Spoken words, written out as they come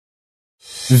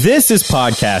This is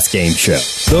Podcast Game Show,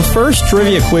 the first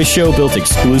trivia quiz show built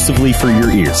exclusively for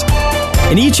your ears.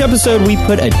 In each episode, we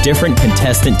put a different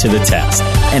contestant to the test,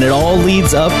 and it all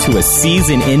leads up to a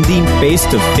season-ending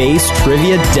face-to-face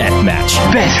trivia death match.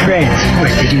 Best friends,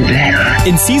 what's to do better?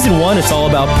 In Season 1, it's all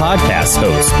about podcast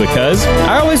hosts, because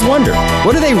I always wonder,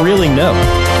 what do they really know?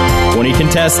 20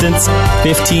 contestants,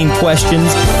 15 questions,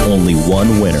 only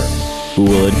one winner. Who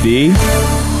will it be?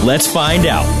 Let's find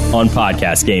out on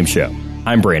Podcast Game Show.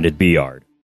 I'm Brandon Beard.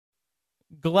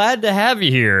 Glad to have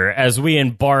you here as we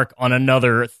embark on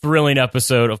another thrilling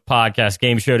episode of Podcast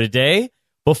Game Show today.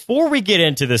 Before we get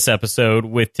into this episode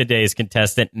with today's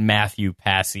contestant, Matthew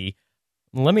Passy,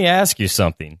 let me ask you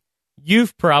something.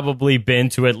 You've probably been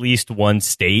to at least one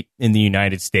state in the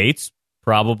United States,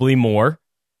 probably more.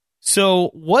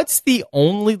 So what's the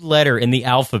only letter in the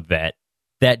alphabet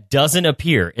that doesn't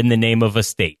appear in the name of a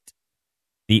state?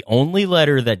 The only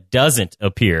letter that doesn't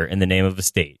appear in the name of a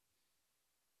state.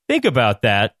 Think about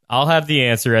that. I'll have the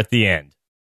answer at the end.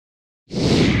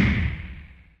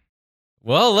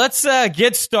 Well, let's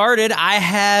get started. I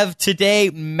have today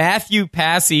Matthew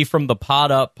Passy from the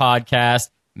Pod Up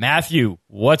podcast. Matthew,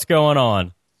 what's going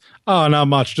on? Oh, not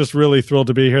much. Just really thrilled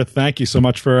to be here. Thank you so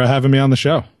much for having me on the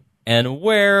show. And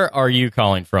where are you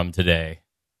calling from today?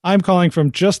 I'm calling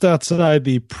from just outside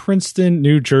the Princeton,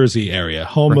 New Jersey area,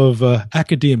 home of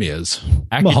academias.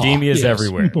 Academias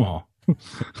everywhere.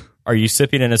 Are you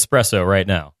sipping an espresso right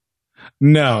now?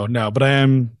 No, but I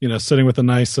am, sitting with a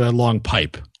nice long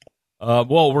pipe.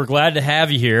 Well, we're glad to have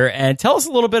you here. And tell us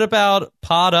a little bit about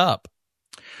Pod Up.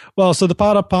 Well, so the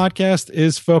Pod Up podcast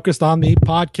is focused on the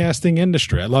podcasting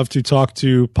industry. I love to talk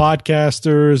to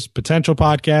podcasters, potential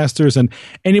podcasters, and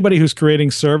anybody who's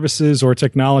creating services or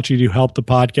technology to help the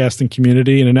podcasting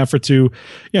community in an effort to,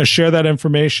 share that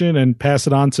information and pass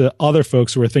it on to other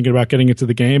folks who are thinking about getting into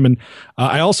the game. And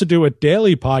I also do a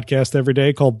daily podcast every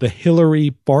day called The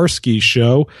Hillary Barsky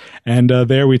Show. And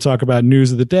there we talk about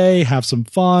news of the day, have some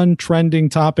fun, trending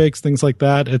topics, things like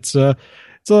that. It's a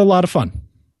lot of fun.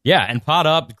 Yeah, and Pod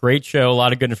Up, great show, a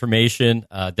lot of good information.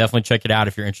 Definitely check it out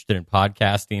if you're interested in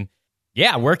podcasting.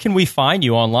 Yeah, where can we find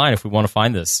you online if we want to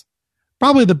find this?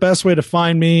 Probably the best way to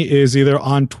find me is either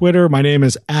on Twitter. My name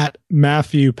is at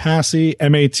Matthew Passy,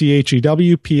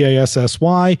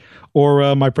 MATHEWPASSY,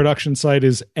 or my production site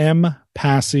is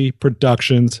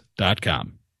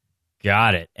mpassyproductions.com.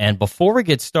 Got it. And before we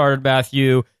get started,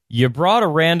 Matthew, you brought a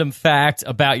random fact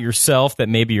about yourself that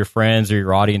maybe your friends or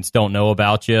your audience don't know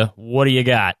about you. What do you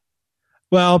got?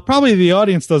 Well, probably the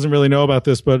audience doesn't really know about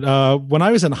this, but when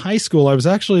I was in high school, I was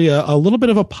actually a little bit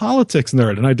of a politics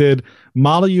nerd, and I did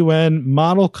Model UN,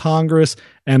 Model Congress,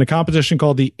 and a competition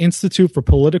called the Institute for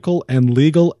Political and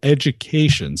Legal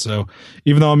Education. So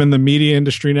even though I'm in the media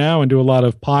industry now and do a lot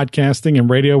of podcasting and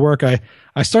radio work, I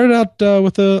started out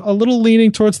with a little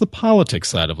leaning towards the politics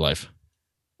side of life.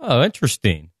 Oh,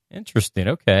 interesting.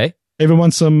 Okay. Even won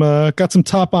got some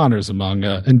top honors in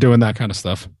doing that kind of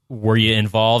stuff. Were you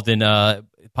involved in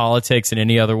politics in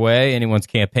any other way? Anyone's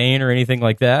campaign or anything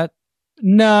like that?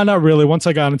 No, not really. Once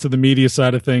I got into the media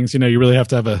side of things, you really have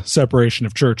to have a separation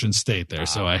of church and state there.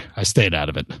 So I stayed out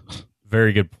of it.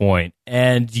 Very good point.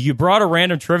 And you brought a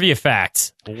random trivia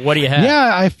fact. What do you have?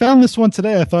 Yeah, I found this one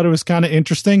today. I thought it was kind of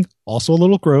interesting. Also a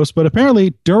little gross, but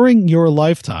apparently during your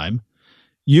lifetime,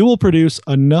 you will produce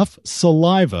enough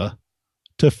saliva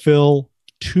to fill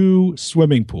 2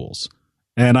 swimming pools.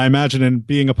 And I imagine in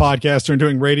being a podcaster and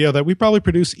doing radio that we probably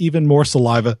produce even more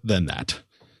saliva than that.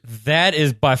 That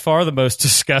is by far the most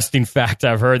disgusting fact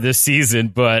I've heard this season,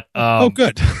 but... oh,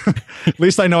 good. At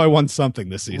least I know I won something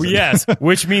this season. Yes,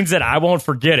 which means that I won't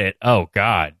forget it. Oh,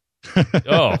 God.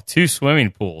 2 swimming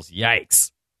pools.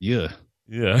 Yikes. Yeah.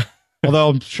 Although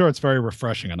I'm sure it's very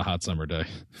refreshing on a hot summer day.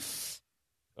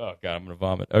 Oh, God, I'm going to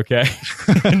vomit. Okay.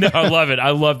 No, I love it.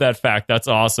 I love that fact. That's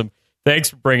awesome.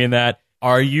 Thanks for bringing that.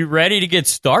 Are you ready to get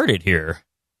started here?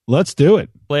 Let's do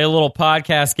it. Play a little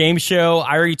podcast game show.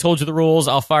 I already told you the rules.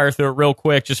 I'll fire through it real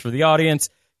quick just for the audience.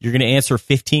 You're going to answer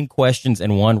 15 questions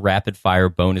and 1 rapid-fire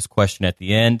bonus question at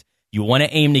the end. You want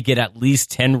to aim to get at least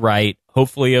 10 right,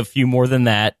 hopefully a few more than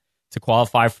that, to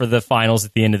qualify for the finals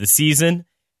at the end of the season.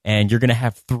 And you're going to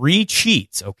have 3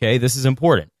 cheats, okay? This is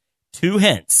important. 2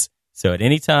 hints. So at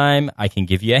any time, I can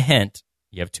give you a hint.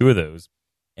 You have 2 of those.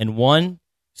 And 1,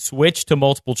 switch to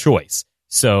multiple choice.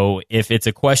 So if it's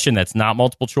a question that's not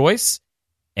multiple choice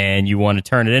and you want to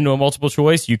turn it into a multiple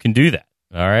choice, you can do that.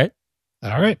 All right?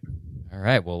 All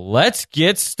right. Well, let's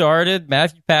get started.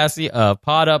 Matthew Passy of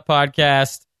Pod Up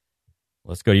Podcast.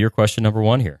 Let's go to your question number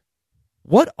 1 here.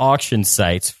 What auction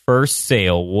site's first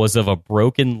sale was of a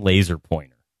broken laser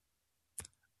pointer?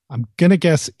 I'm going to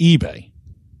guess eBay.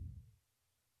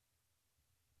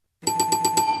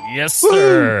 Yes,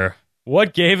 sir.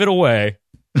 What gave it away?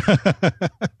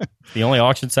 The only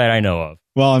auction site I know of.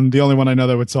 Well, I'm the only one I know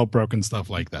that would sell broken stuff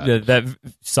like that. That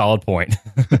solid point.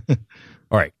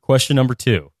 All right, question number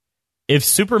 2. If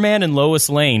Superman and Lois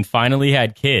Lane finally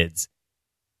had kids,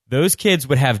 those kids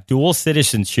would have dual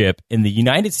citizenship in the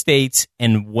United States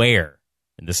and where?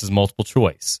 And this is multiple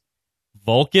choice.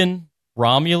 Vulcan,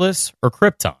 Romulus, or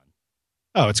Krypton?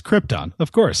 Oh, it's Krypton,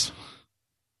 of course.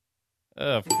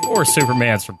 Of course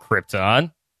Superman's from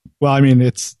Krypton. Well, I mean,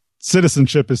 its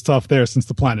citizenship is tough there since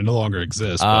the planet no longer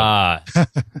exists.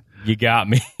 You got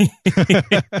me.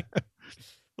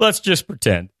 Let's just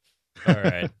pretend. All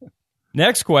right.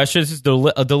 Next question. This is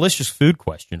a delicious food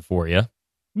question for you.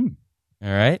 All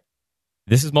right.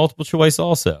 This is multiple choice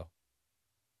also.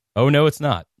 Oh, no, it's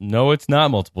not. No, it's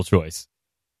not multiple choice.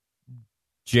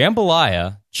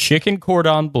 Jambalaya, chicken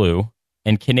cordon bleu,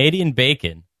 and Canadian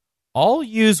bacon all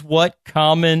use what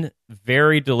common,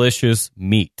 very delicious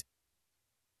meat?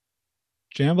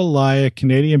 Jambalaya,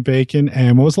 Canadian bacon,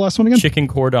 and what was the last one again? Chicken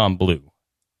cordon bleu.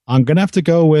 I'm going to have to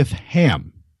go with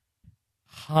ham.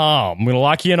 Ham. I'm going to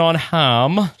lock you in on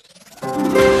ham. Of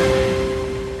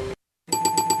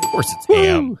course it's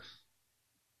ham.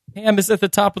 Ham is at the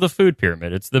top of the food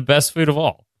pyramid. It's the best food of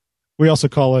all. We also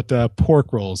call it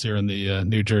pork rolls here in the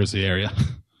New Jersey area.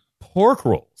 Pork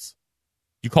rolls?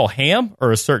 You call ham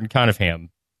or a certain kind of ham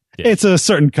dish? It's a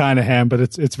certain kind of ham, but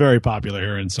it's very popular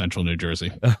here in central New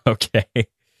Jersey. Okay.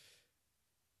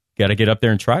 Got to get up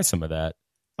there and try some of that.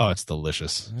 Oh, it's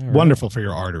delicious. Right. Wonderful for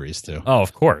your arteries, too. Oh,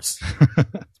 of course.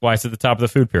 That's why it's at the top of the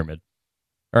food pyramid.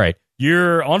 All right.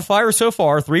 You're on fire so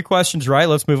far. 3 questions right.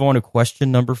 Let's move on to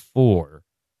question number 4.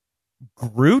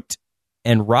 Groot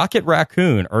and Rocket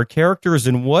Raccoon are characters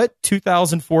in what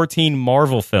 2014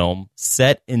 Marvel film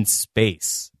set in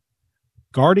space?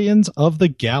 Guardians of the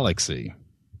Galaxy.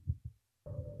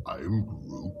 I'm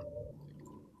Groot.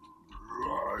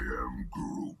 I am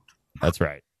Groot. That's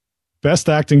right. Best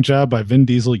acting job by Vin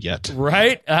Diesel yet.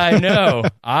 Right? I know.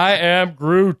 I am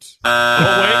Groot.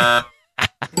 Oh, wait.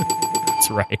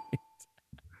 That's right.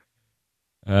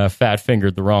 Fat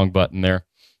fingered the wrong button there.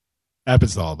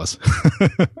 Happens to all of us.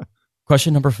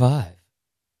 Question number 5.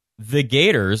 The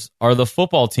Gators are the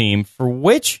football team for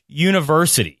which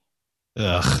university?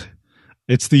 Ugh.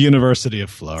 It's the University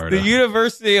of Florida. The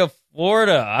University of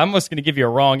Florida. I'm just going to give you a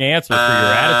wrong answer for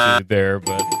your attitude there,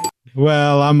 but...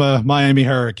 Well, I'm a Miami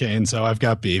Hurricane, so I've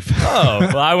got beef. Oh,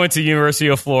 well, I went to University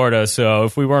of Florida, so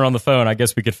if we weren't on the phone, I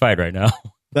guess we could fight right now.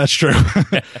 That's true.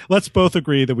 Let's both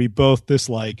agree that we both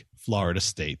dislike Florida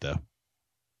State, though.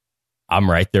 I'm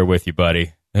right there with you,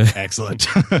 buddy. Excellent.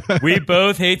 We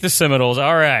both hate the Seminoles.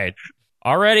 All right.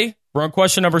 Already, we're on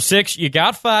question number 6. You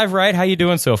got 5 right. How you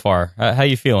doing so far? How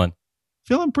you feeling?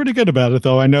 Feeling pretty good about it,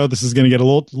 though. I know this is going to get a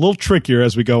little trickier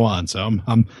as we go on, so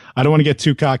I don't want to get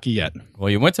too cocky yet. Well,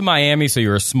 you went to Miami, so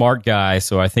you're a smart guy,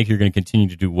 so I think you're going to continue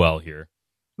to do well here.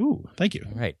 Ooh, thank you.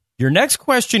 All right. Your next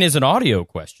question is an audio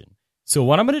question. So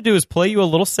what I'm going to do is play you a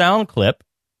little sound clip,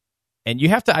 and you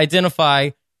have to identify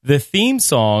the theme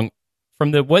song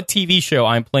from what TV show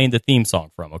I'm playing the theme song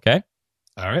from, okay?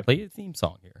 All right. Play the theme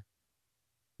song here.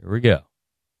 Here we go.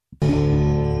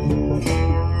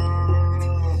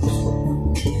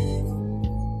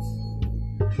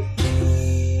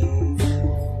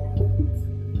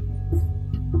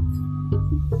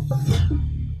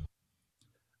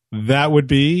 That would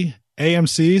be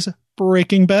AMC's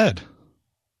Breaking Bad.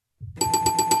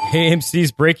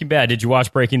 AMC's Breaking Bad. Did you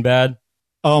watch Breaking Bad?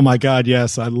 Oh, my God,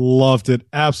 yes. I loved it.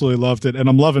 Absolutely loved it. And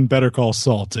I'm loving Better Call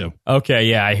Saul, too. Okay,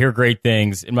 yeah, I hear great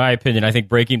things. In my opinion, I think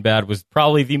Breaking Bad was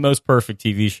probably the most perfect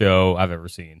TV show I've ever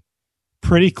seen.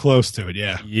 Pretty close to it,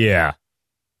 yeah. Yeah.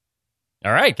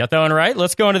 All right, got that one right.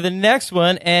 Let's go on to the next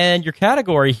one. And your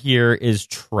category here is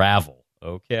travel,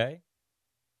 okay?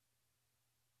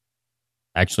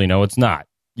 Actually, no, it's not.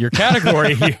 Your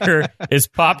category here is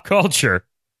pop culture.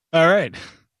 All right.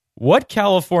 What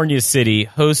California city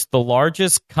hosts the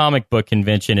largest comic book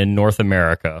convention in North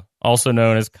America, also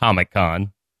known as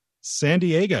Comic-Con? San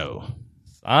Diego.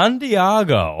 San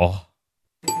Diego.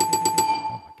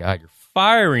 Oh, my God, you're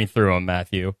firing through them,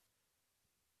 Matthew.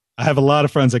 I have a lot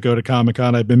of friends that go to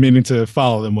Comic-Con. I've been meaning to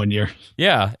follow them one year.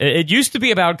 Yeah, it used to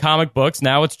be about comic books.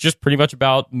 Now it's just pretty much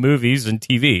about movies and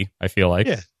TV, I feel like.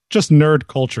 Yeah, just nerd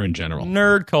culture in general.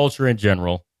 Nerd culture in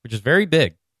general, which is very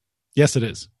big. Yes, it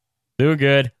is. Doing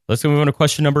good. Let's move on to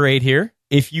question number 8 here.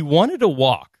 If you wanted to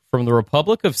walk from the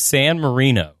Republic of San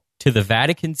Marino to the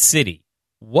Vatican City,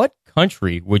 what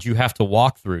country would you have to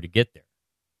walk through to get there?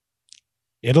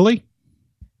 Italy?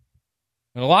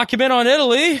 I'm going to lock him in on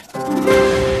Italy.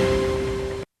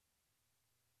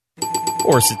 Of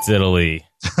course it's Italy.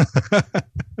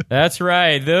 That's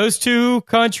right. Those two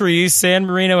countries, San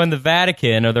Marino and the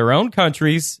Vatican, are their own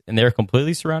countries, and they're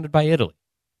completely surrounded by Italy.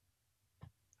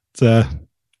 It's a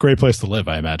great place to live,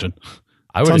 I imagine.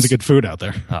 Tons of good food out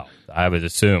there. Oh, I would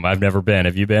assume. I've never been.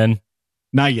 Have you been?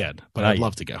 Not yet, but I'd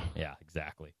love to go. Yeah,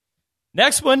 exactly.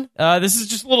 Next one. This is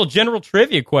just a little general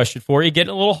trivia question for you.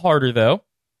 Getting a little harder, though.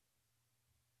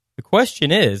 The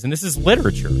question is, and this is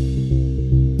literature,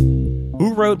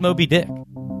 who wrote Moby Dick?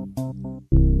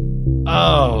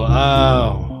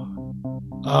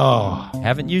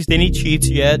 Haven't used any cheats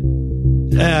yet.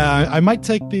 I might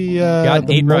take the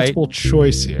multiple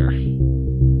choice here.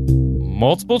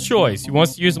 Multiple choice. He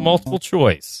wants to use a multiple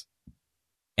choice.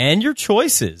 And your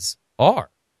choices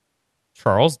are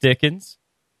Charles Dickens,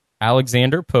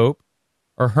 Alexander Pope,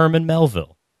 or Herman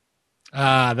Melville.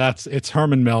 It's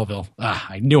Herman Melville.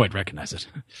 I knew I'd recognize it.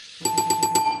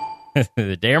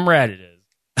 The damn right it is.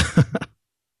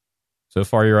 So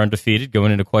far, you're undefeated.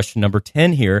 Going into question number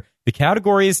 10 here. The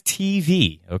category is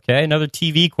TV. Okay, another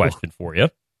TV question for you.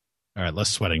 All right, less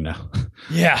sweating now.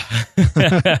 Yeah.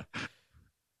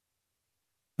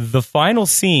 The final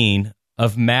scene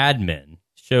of Mad Men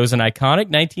shows an iconic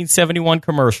 1971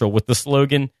 commercial with the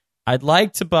slogan, "I'd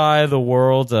like to buy the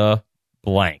world a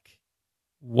blank."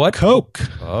 What? Coke.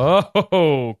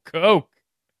 Oh, Coke.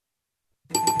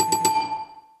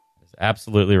 That's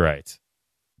absolutely right.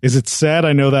 Is it sad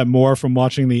I know that more from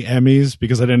watching the Emmys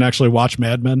because I didn't actually watch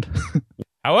Mad Men?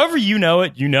 However you know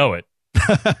it, you know it.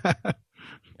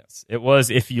 Yes, it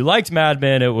was. If you liked Mad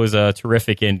Men, it was a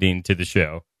terrific ending to the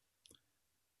show.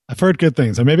 I've heard good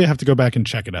things. I maybe have to go back and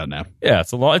check it out now. Yeah,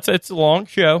 it's a long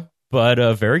show,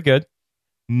 but very good.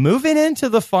 Moving into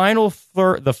the final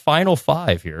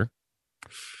five here.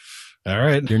 All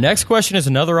right. Your next question is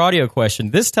another audio question.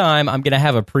 This time, I'm going to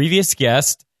have a previous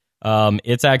guest.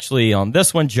 It's actually on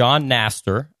this one, John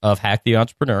Naster of Hack the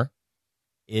Entrepreneur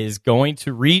is going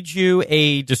to read you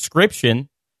a description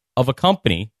of a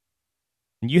company,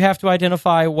 and you have to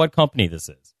identify what company this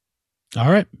is.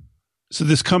 All right. So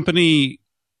this company,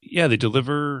 they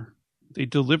deliver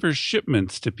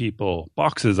shipments to people,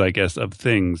 boxes, I guess, of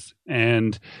things.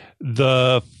 And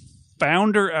the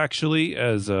founder, actually,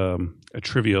 as a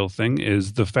trivial thing,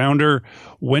 is the founder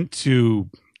went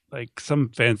to like some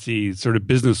fancy sort of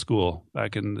business school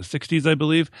back in the 60s, I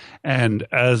believe. And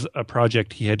as a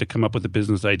project, he had to come up with a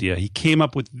business idea. He came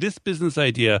up with this business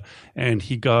idea and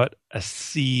he got a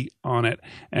C on it.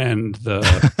 And the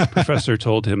professor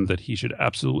told him that he should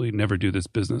absolutely never do this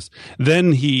business.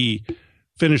 Then he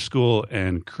finished school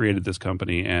and created this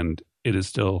company, and it is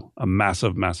still a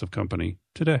massive, massive company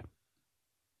today.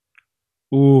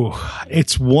 Ooh,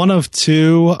 it's one of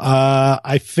two.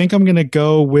 I think I'm going to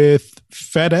go with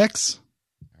FedEx.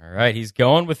 All right, he's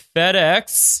going with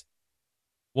FedEx.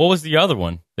 What was the other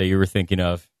one that you were thinking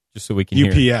of? Just so we can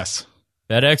hear. UPS.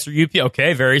 FedEx or UPS?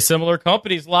 Okay, very similar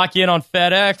companies. Lock you in on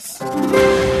FedEx.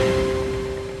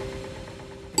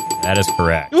 That is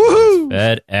correct. Woohoo!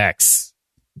 FedEx.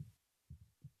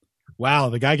 Wow,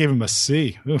 the guy gave him a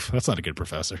C. Oof, that's not a good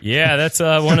professor. Yeah, that's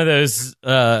one of those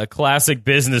classic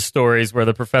business stories where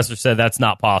the professor said that's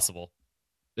not possible.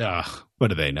 What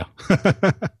do they know?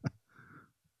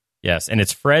 Yes, and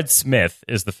it's Fred Smith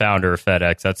is the founder of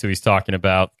FedEx. That's who he's talking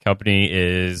about. The company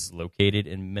is located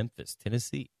in Memphis,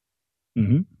 Tennessee.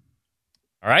 Mm-hmm.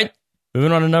 All right,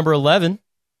 moving on to number 11.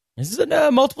 This is a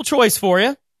multiple choice for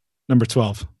you. Number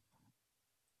 12.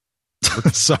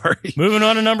 Sorry. Moving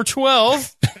on to number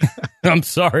 12. I'm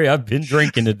sorry, I've been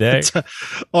drinking today.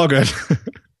 All good.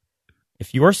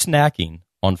 If you are snacking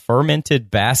on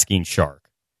fermented basking shark,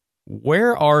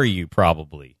 where are you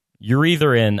probably? You're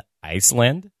either in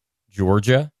Iceland,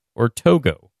 Georgia, or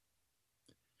Togo.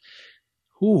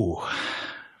 Ooh,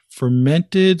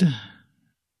 fermented.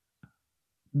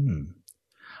 I'm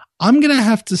going to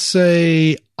have to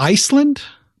say Iceland.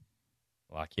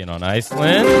 Lock in on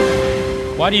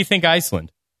Iceland. Why do you think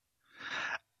Iceland?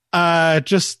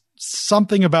 Just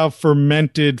something about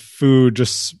fermented food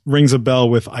just rings a bell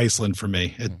with Iceland for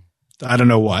me. I don't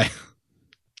know why.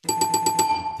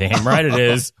 Damn right it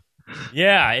is.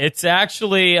 Yeah, it's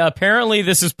actually, apparently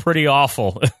this is pretty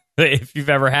awful. If you've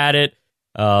ever had it,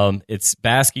 it's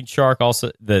basking shark.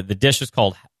 Also, the dish is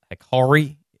called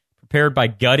hakari, prepared by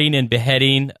gutting and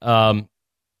beheading a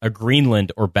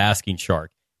Greenland or basking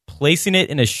shark, placing it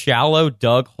in a shallow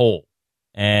dug hole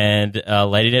and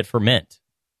letting it ferment.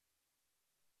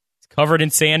 It's covered in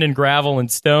sand and gravel and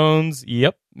stones.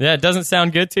 Yep. Yeah, it doesn't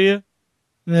sound good to you?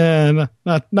 Yeah,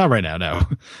 not right now, no.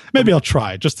 Maybe I'll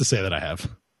try just to say that I have.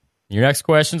 Your next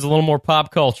question's a little more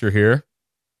pop culture here.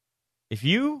 If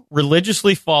you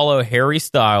religiously follow Harry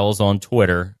Styles on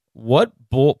Twitter, what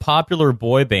popular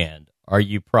boy band are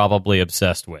you probably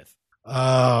obsessed with?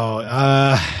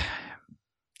 Oh,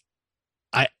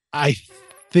 I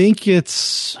think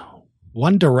it's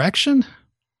One Direction.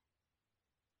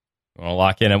 You want to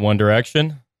lock in at One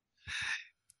Direction?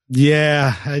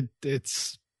 Yeah,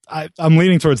 I'm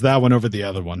leaning towards that one over the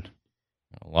other one.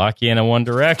 Lock you in at One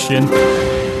Direction.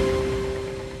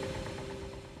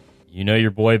 You know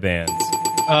your boy bands.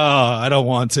 Oh, I don't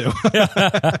want to.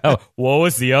 What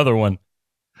was the other one?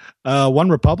 One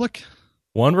Republic.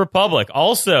 One Republic.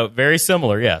 Also very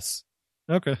similar, yes.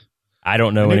 Okay. I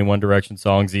don't know any One Direction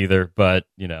songs either, but,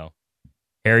 you know,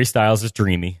 Harry Styles is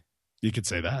dreamy. You could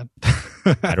say that.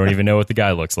 I don't even know what the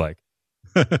guy looks like.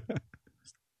 All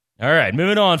right,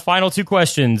 moving on. Final two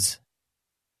questions.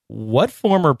 What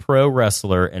former pro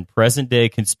wrestler and present-day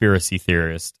conspiracy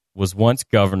theorist was once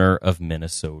governor of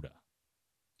Minnesota?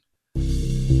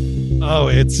 Oh,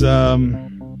 it's I've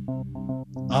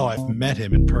met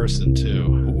him in person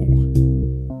too.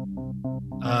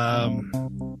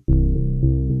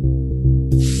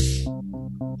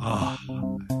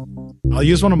 I'll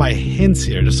use one of my hints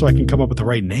here just so I can come up with the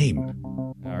right name.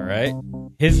 All right.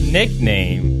 His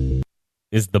nickname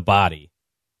is The Body.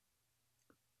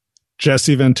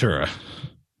 Jesse Ventura.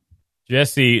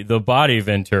 Jesse the Body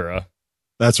Ventura.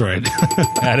 That's right.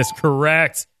 That is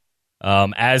correct.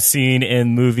 As seen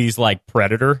in movies like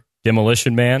Predator,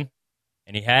 Demolition Man.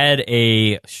 And he had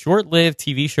a short-lived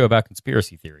TV show about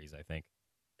conspiracy theories, I think.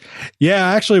 Yeah,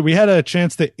 actually, we had a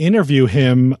chance to interview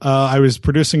him. I was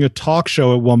producing a talk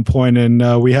show at one point,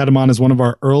 and we had him on as one of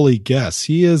our early guests.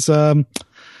 He is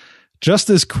just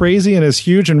as crazy and as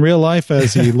huge in real life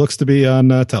as he looks to be on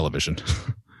television.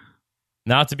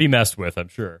 Not to be messed with, I'm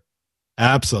sure.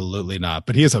 Absolutely not.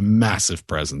 But he has a massive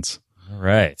presence. All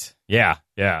right. Yeah.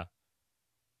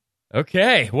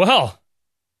 Okay. Well,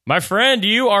 my friend,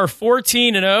 you are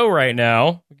 14-0 right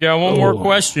now. We got one more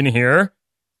question here.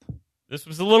 This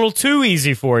was a little too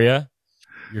easy for you.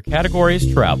 Your category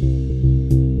is travel.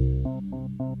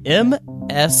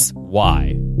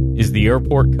 MSY is the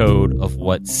airport code of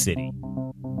what city?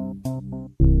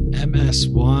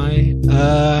 MSY?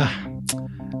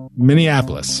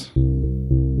 Minneapolis. You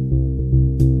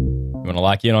want to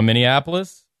lock you in on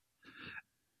Minneapolis?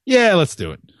 Yeah, let's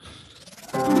do it.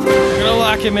 We're going to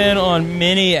lock him in on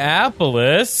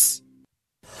Minneapolis.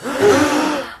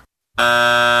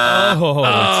 Oh, it's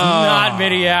not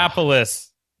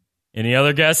Minneapolis. Any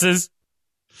other guesses?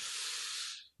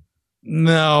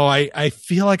 No, I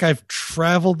feel like I've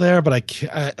traveled there, but I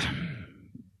can't.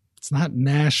 It's not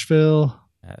Nashville.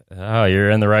 Oh, you're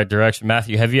in the right direction.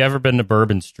 Matthew, have you ever been to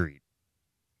Bourbon Street?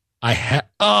 I have.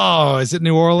 Oh, is it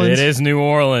New Orleans? It is New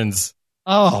Orleans.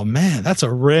 Oh, man, that's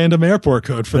a random airport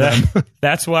code for them.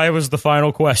 That's why it was the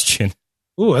final question.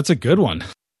 Ooh, that's a good one.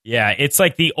 Yeah, it's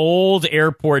like the old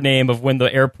airport name of when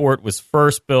the airport was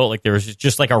first built. Like there was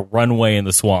just like a runway in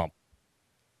the swamp.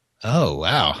 Oh,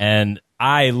 wow. And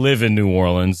I live in New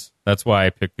Orleans. That's why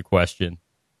I picked the question.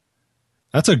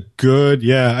 That's a good,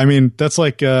 yeah. I mean, that's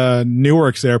like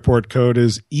Newark's airport code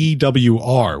is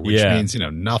EWR, which means,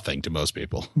 nothing to most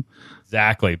people.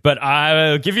 Exactly. But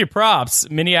I'll give you props.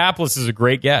 Minneapolis is a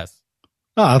great guess.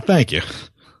 Oh, thank you.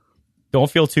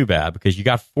 Don't feel too bad because you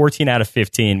got 14 out of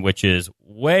 15, which is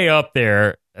way up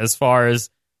there as far as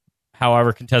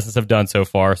however contestants have done so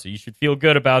far. So you should feel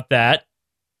good about that.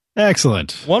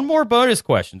 Excellent. One more bonus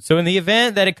question. So in the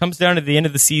event that it comes down to the end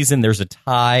of the season, there's a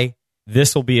tie.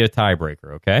 This will be a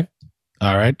tiebreaker, okay?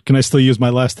 All right. Can I still use my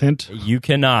last hint? You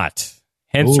cannot.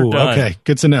 Hints are done. Okay,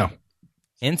 good to know.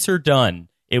 Hints are done.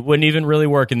 It wouldn't even really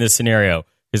work in this scenario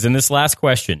because in this last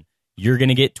question, you're going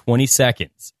to get 20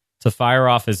 seconds to fire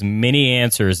off as many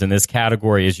answers in this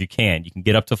category as you can. You can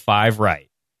get up to 5 right.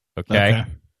 Okay?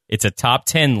 It's a top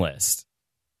 10 list.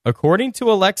 According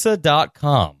to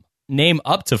Alexa.com, name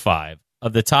up to 5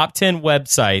 of the top 10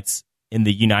 websites in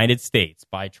the United States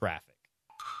by traffic.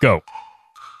 Go.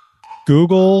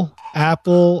 Google,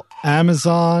 Apple,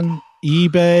 Amazon,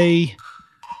 eBay.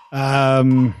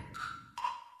 Why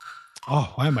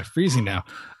am I freezing now?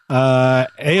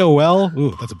 AOL.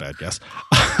 Ooh, that's a bad guess.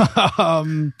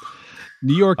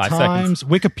 New York 5 Times, seconds.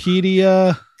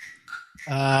 Wikipedia.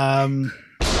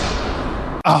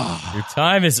 Your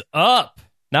time is up.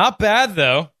 Not bad,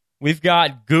 though. We've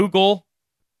got Google.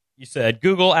 You said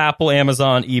Google, Apple,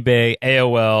 Amazon, eBay,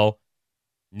 AOL,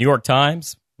 New York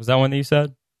Times. Was that one that you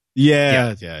said?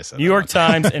 Yeah, I said New York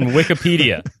Times and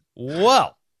Wikipedia.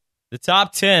 Well, the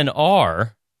top 10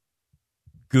 are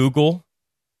Google,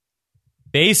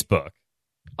 Facebook,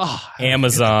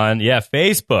 Amazon,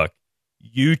 Facebook,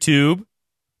 YouTube,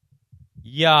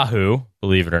 Yahoo,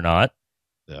 believe it or not,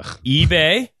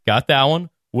 eBay, got that one,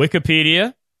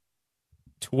 Wikipedia,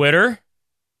 Twitter,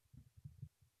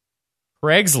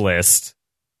 Craigslist.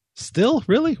 Still?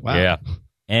 Really? Wow. Yeah.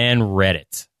 And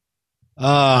Reddit.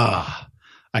 I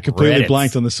completely Reddit.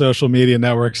 blanked on the social media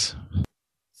networks.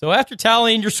 So after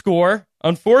tallying your score,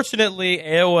 unfortunately,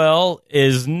 AOL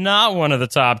is not one of the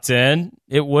top 10.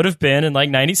 It would have been in like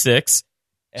 96.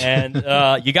 And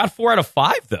you got 4 out of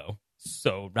 5, though.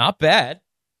 So not bad.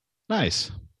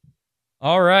 Nice.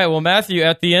 All right. Well, Matthew,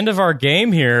 at the end of our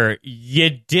game here, you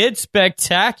did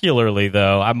spectacularly,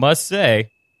 though, I must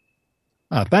say.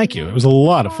 Thank you. It was a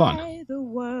lot of fun.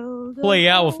 Play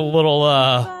out with a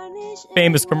little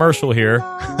famous commercial here.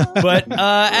 But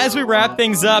as we wrap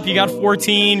things up, you got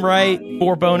 14, right?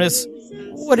 4 bonus.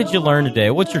 What did you learn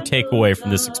today? What's your takeaway from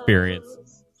this experience?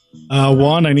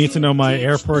 1, I need to know my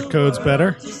airport codes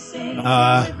better. 2,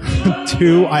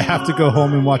 I have to go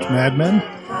home and watch Mad Men.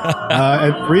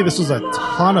 And 3, this was a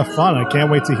ton of fun. I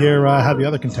can't wait to hear how the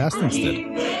other contestants did.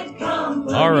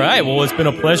 All right. Well, it's been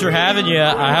a pleasure having you.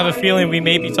 I have a feeling we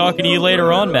may be talking to you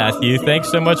later on, Matthew.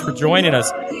 Thanks so much for joining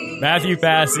us. Matthew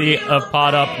Passy of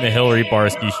Pod Up and the Hillary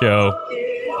Barsky Show.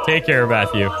 Take care,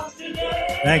 Matthew.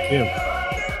 Thank you.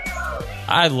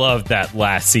 I loved that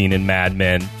last scene in Mad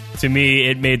Men. To me,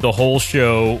 it made the whole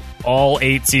show, all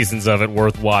 8 seasons of it,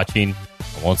 worth watching.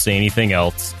 I won't say anything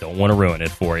else. Don't want to ruin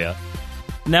it for you.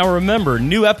 Now remember,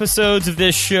 new episodes of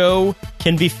this show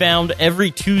can be found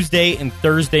every Tuesday and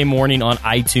Thursday morning on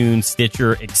iTunes,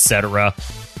 Stitcher, etc.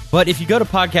 But if you go to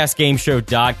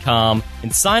podcastgameshow.com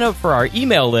and sign up for our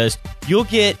email list, you'll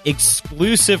get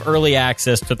exclusive early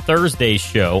access to Thursday's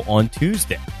show on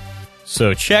Tuesday.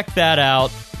 So check that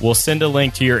out. We'll send a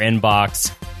link to your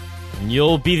inbox, and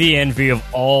you'll be the envy of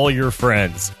all your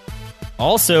friends.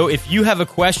 Also, if you have a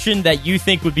question that you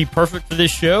think would be perfect for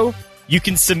this show, you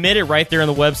can submit it right there on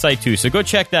the website, too. So go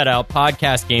check that out,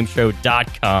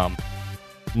 podcastgameshow.com.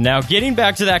 Now, getting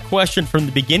back to that question from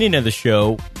the beginning of the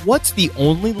show, what's the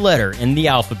only letter in the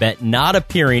alphabet not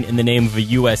appearing in the name of a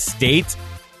U.S. state?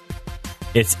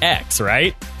 It's X,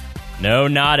 right? No,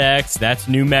 not X. That's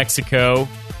New Mexico.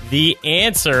 The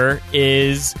answer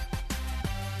is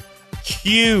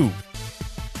Q.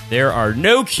 There are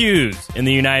no Qs in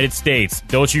the United States.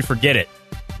 Don't you forget it.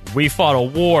 We fought a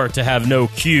war to have no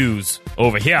Qs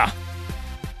over here.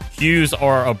 Qs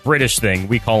are a British thing.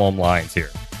 We call them lines here.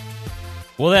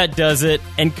 Well, that does it.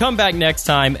 And come back next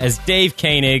time as Dave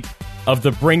Koenig of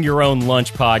the Bring Your Own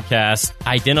Lunch podcast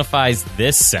identifies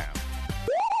this sound.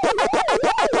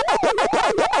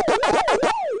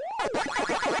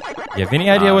 You have any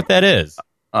idea what that is?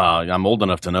 I'm old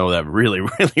enough to know that really,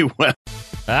 really well.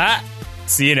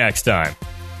 See you next time.